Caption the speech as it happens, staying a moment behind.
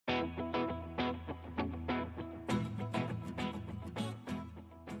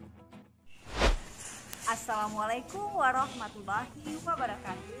Assalamualaikum warahmatullahi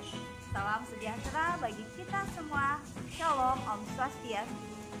wabarakatuh. Salam sejahtera bagi kita semua. Shalom, Om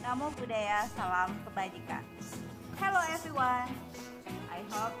Swastiastu, Namo Buddhaya, salam kebajikan. Hello everyone. I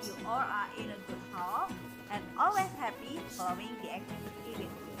hope you all are in a good health and always happy following the activity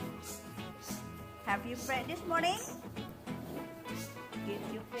with me. Have you prayed this morning? Did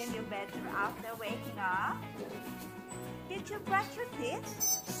you feel you better after waking up? Did you brush your teeth?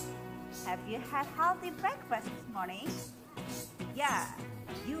 Have you had healthy breakfast this morning? Yeah,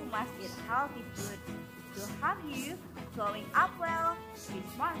 you must eat healthy food to help you growing up well, be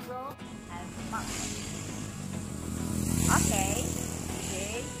smart growth, and smart. Okay,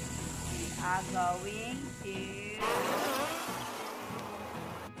 today we are going to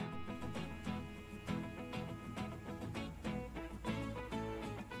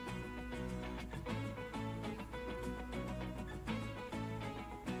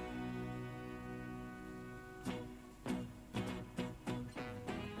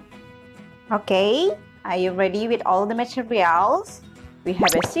Okay, are you ready with all the materials? We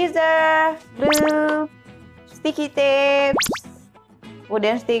have a scissor, glue, sticky tapes,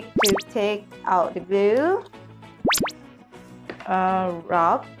 wooden stick to take out the glue,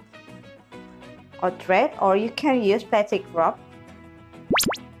 rope or thread, or you can use plastic rope,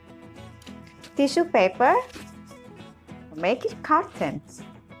 tissue paper, make it cartons,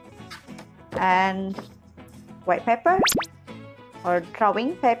 and white paper or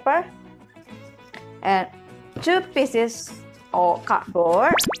drawing paper, and 2 pieces of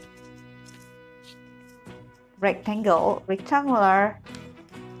cardboard, rectangular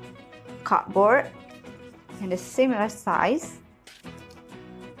cardboard in a similar size,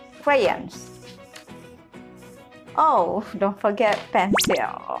 crayons. Oh, don't forget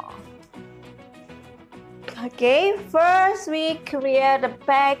pencil. Okay, first we create the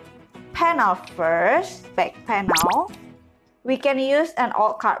back panel first. Back panel. We can use an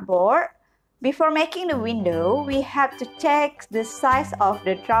old cardboard. Before making the window, we have to check the size of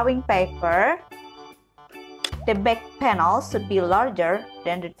the drawing paper. The back panel should be larger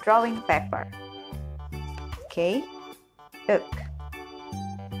than the drawing paper. Okay, look.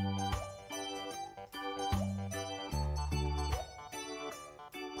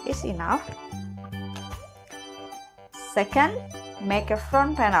 Is enough. Second, make a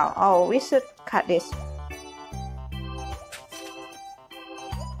front panel. Oh, we should cut this.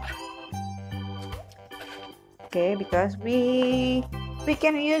 Okay, because we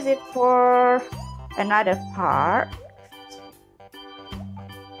can use it for another part.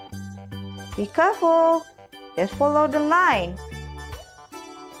 Be careful, just follow the line.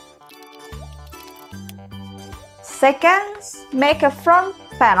 Second, make a front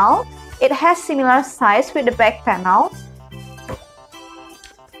panel. It has similar size with the back panel.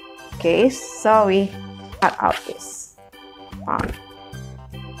 Okay, so we cut out this part.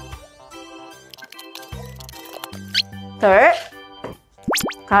 Third,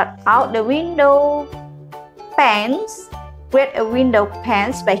 cut out the window panes. Create a window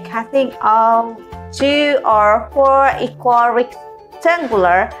panes by cutting out 2 or 4 equal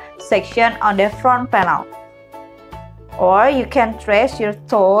rectangular sections on the front panel. Or you can trace your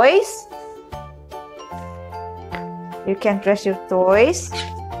toys.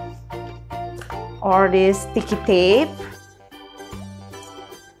 Or this sticky tape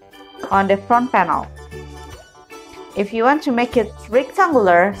on the front panel. If you want to make it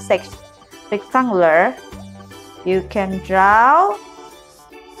rectangular, you can draw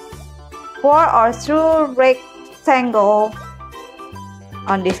 4 or 2 rectangles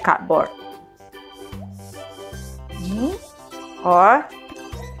on this cardboard. Or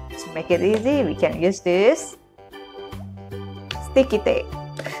to make it easy, we can use this sticky tape.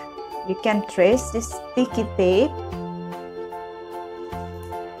 You can trace this sticky tape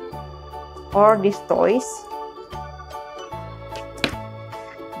or these toys,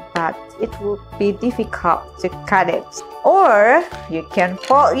 but it would be difficult to cut it. Or you can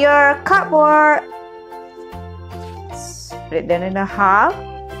fold your cardboard, split them in half,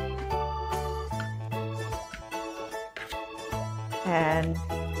 and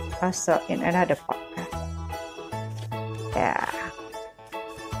also in another part. Yeah.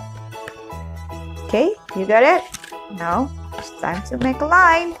 Okay, you got it? Now it's time to make a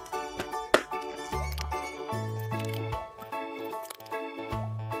line.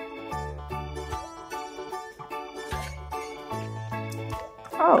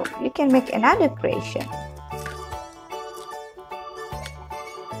 Oh, you can make another creation.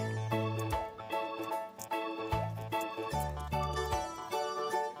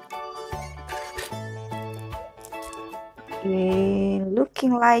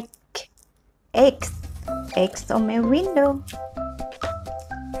 Looking like eggs X on my window.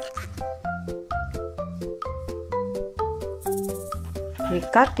 We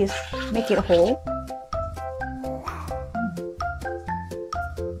cut this, make it whole.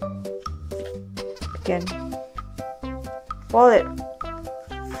 You can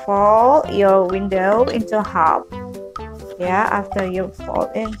fold your window into half. Yeah, after you fold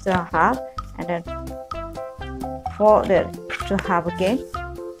into half, and then fold it to half again,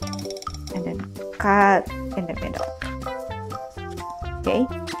 and then cut in the middle. Okay,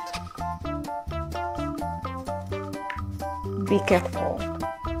 be careful.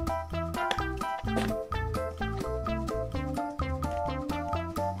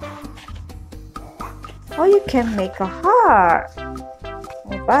 Or you can make a heart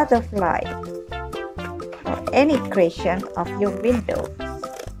or butterfly or any creation of your window.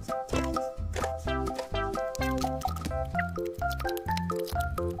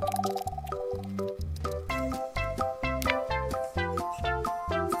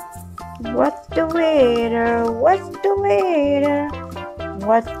 What's the weather? What's the weather?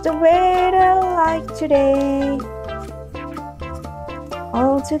 What's the weather like today?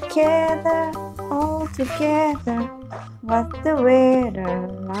 All together, all together. What's the weather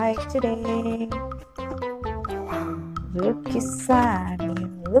like today? Look, it's sunny,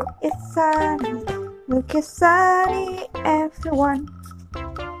 look, it's sunny, look, it's sunny, everyone.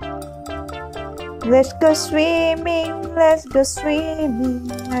 Let's go swimming, let's go swimming,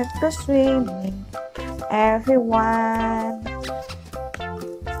 let's go swimming, everyone.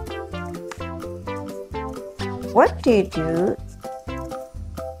 What do you do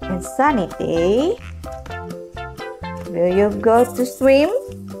in sunny day? Will you go to swim?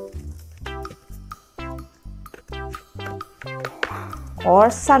 Or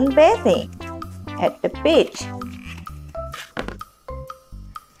sunbathing at the beach?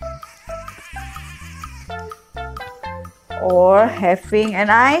 Or having an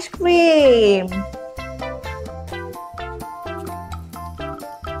ice cream?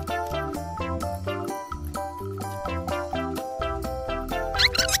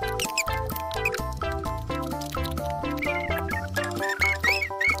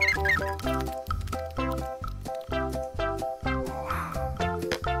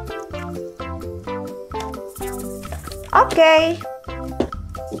 Okay.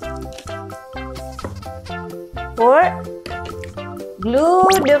 Four. Glue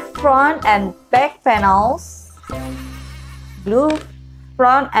the front and back panels. Glue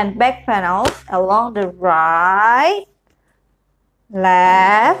front and back panels along the right,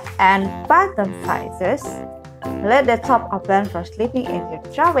 left, and bottom sizes. Let the top open for sleeping in your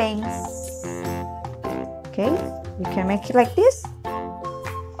drawings. Okay, you can make it like this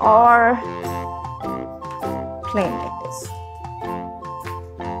or plain like this.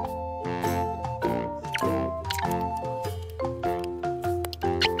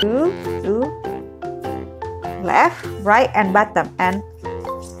 Do left, right, and bottom, and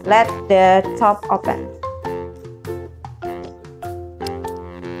let the top open.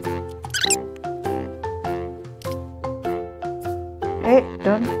 Okay,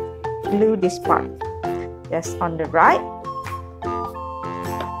 don't glue this part. Just on the right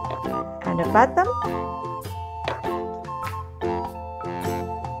and the bottom.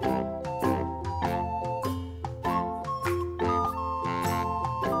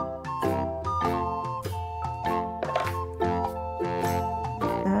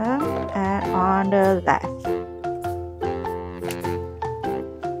 On the left.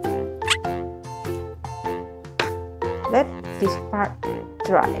 Let this part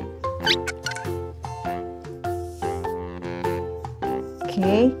dry.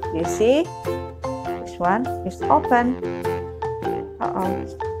 Okay, you see this one is open.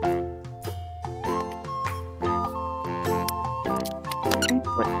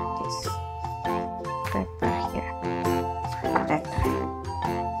 Put this paper here.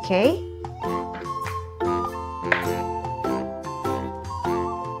 Okay.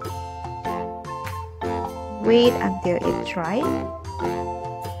 Wait until it dries.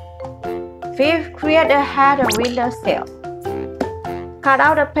 Fifth, create a head and window sill. Cut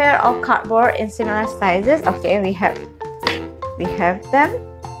out a pair of cardboard in similar sizes. Okay, we have them.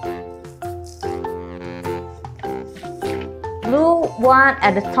 Glue one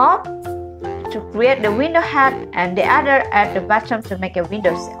at the top to create the window head and the other at the bottom to make a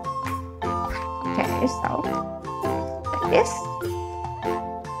window sill. Okay, so like this.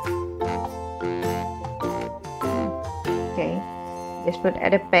 Okay, just put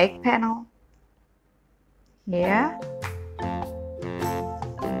at the back panel here,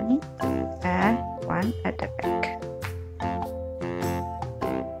 and one at the back.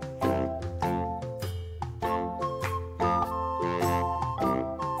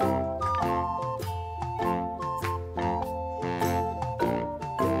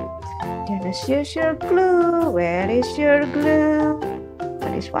 Let's use your glue. Where is your glue?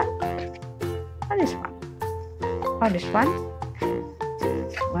 What is one? What is one? What is one?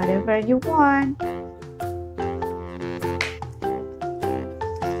 Whatever you want.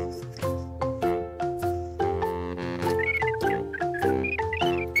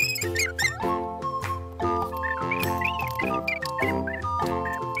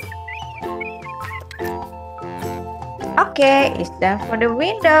 Okay, it's done for the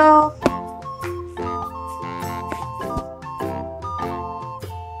window.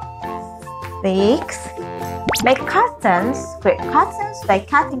 Six. Make curtains. Create curtains by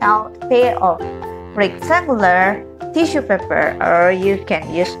cutting out a pair of rectangular tissue paper, or you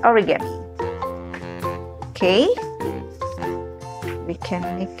can use origami. Okay, we can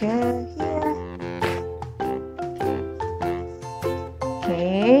make it here.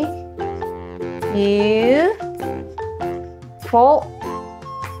 Okay, you fold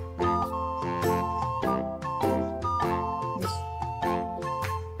this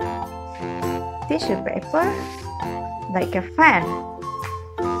tissue paper like a fan.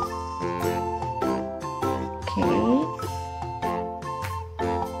 Okay,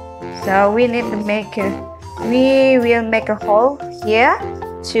 so we need to we will make a hole here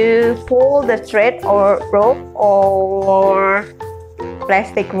to pull the thread or rope or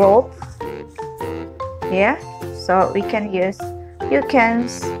plastic rope here. So we can use, you can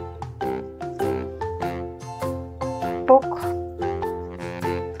poke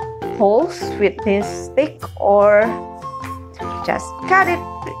holes with this stick, or just cut it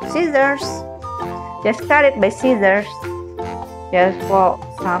with scissors. Just cut it by scissors. Just for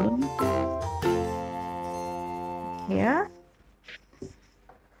some here.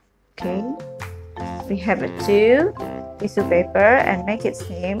 Okay, we have a two tissue paper and make it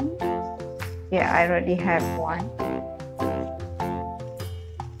same. Yeah, I already have one.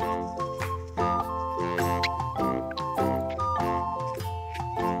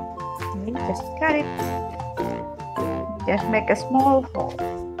 Okay, just cut it. Just make a small hole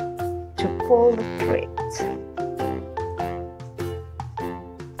to pull the thread.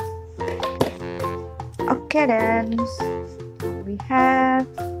 Okay then, so we have,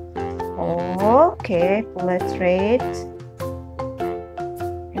 okay, pull a thread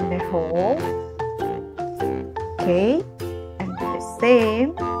in the hole. Okay, and do the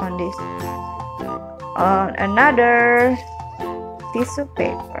same on this, on another tissue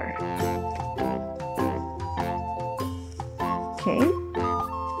paper. Okay,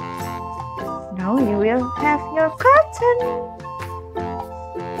 now you will have your curtain.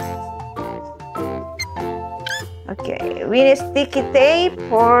 Okay, we need sticky tape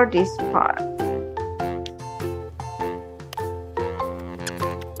for this part.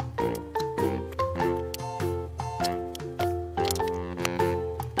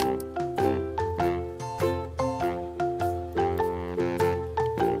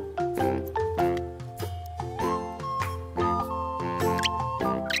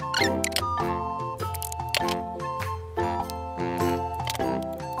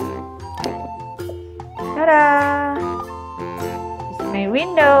 Ta-da! It's my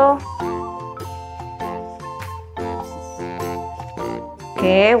window.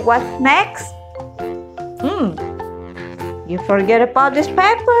 Okay, what's next? You forget about this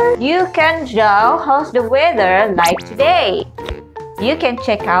paper. You can draw how's the weather like today. You can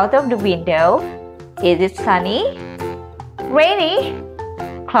check out of the window. Is it sunny, rainy,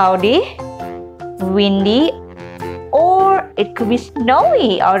 cloudy, windy, or it could be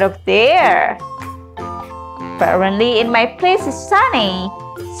snowy out of there? Apparently in my place is sunny,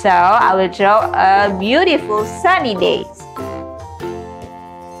 so I will draw a beautiful sunny day.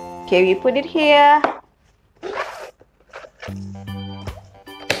 Okay, we put it here.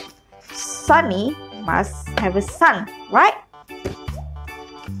 Sunny must have a sun, right?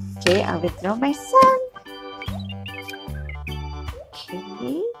 Okay, I will draw my sun.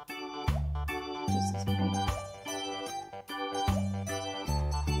 Okay, this is my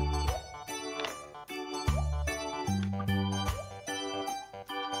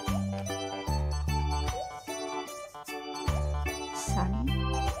sun.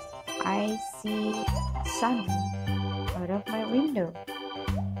 I see sun out of my window.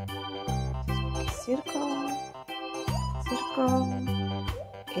 Circle, circle.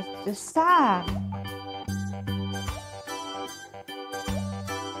 It's the sun.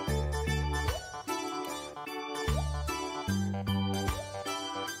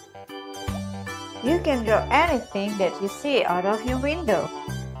 You can draw anything that you see out of your window.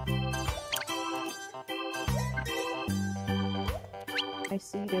 I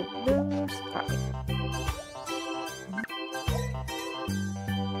see the blue sky.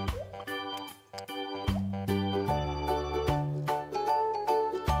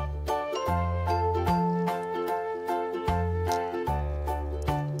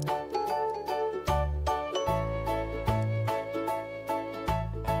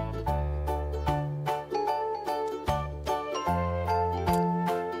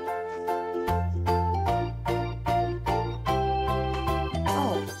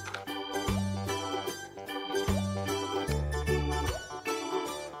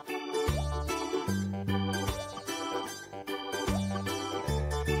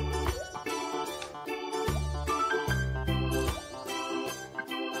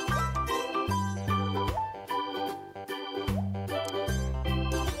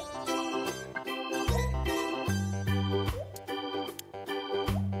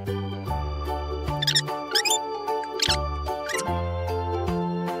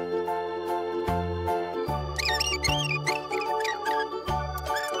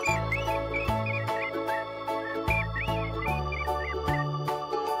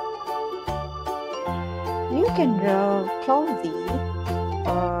 can draw cloudy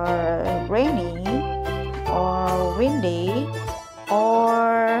or rainy or windy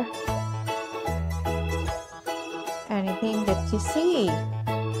or anything that you see.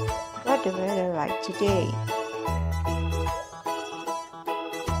 What the weather like today?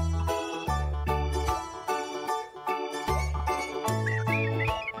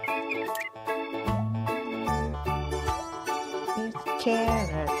 It's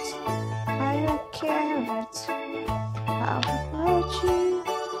carrots. I like carrots. How about you,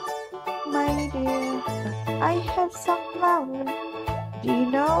 my dear? I have some flower. Do you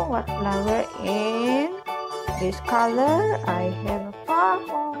know what flower in this color? I have a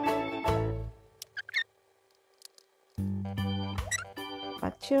purple.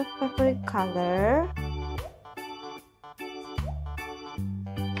 What's your favorite color?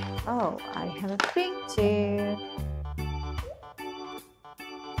 Oh, I have a pink too.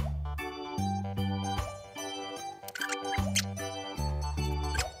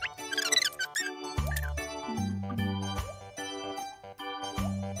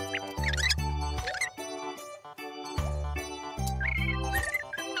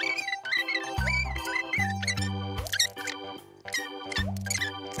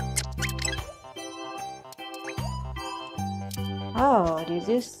 Oh, this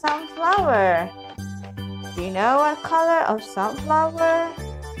is sunflower. Do you know what color of sunflower?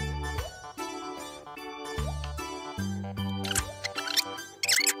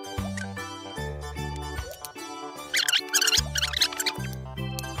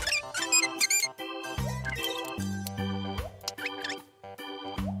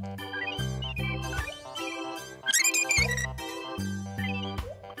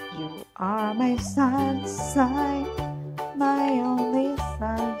 You are my sunshine, my only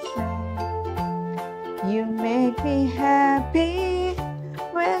sunshine. You make me happy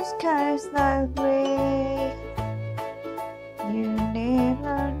when skies are gray. You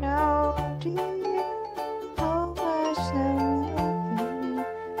never know, dear, how much I love you.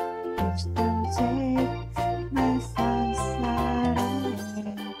 Please don't take my sunshine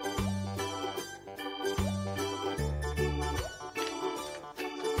away.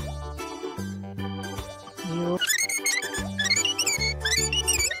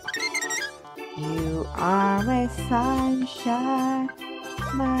 You are my sunshine,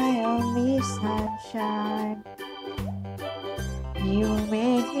 my only sunshine. You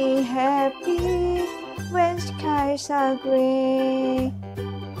make me happy when skies are gray.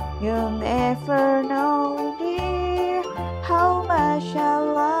 You'll never know, dear, how much I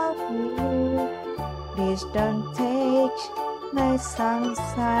love you. Please don't take my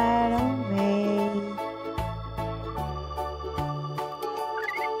sunshine away.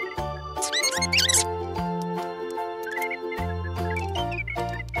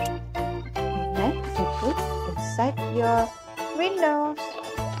 Next, you put inside your windows.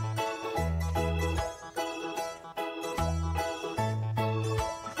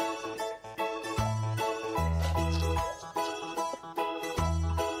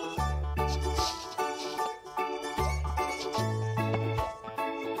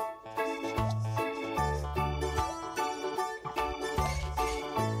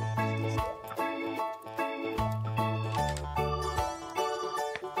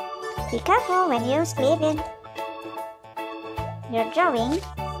 Be careful when you're sleeping. Your drawing.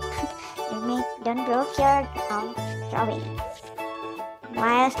 Don't break your drawing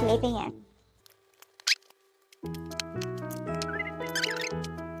while sleeping in.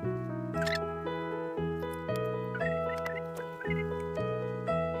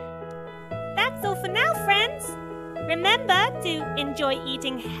 That's all for now, friends. Remember to enjoy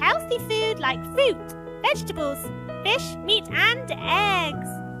eating healthy food like fruit, vegetables, fish, meat and eggs.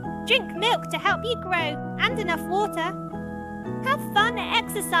 Drink milk to help you grow and enough water. Have fun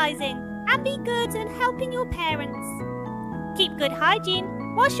exercising and be good and helping your parents. Keep good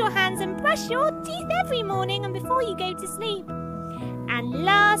hygiene, wash your hands and brush your teeth every morning and before you go to sleep. And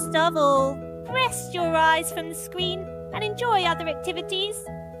last of all, rest your eyes from the screen and enjoy other activities.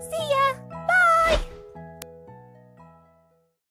 See ya!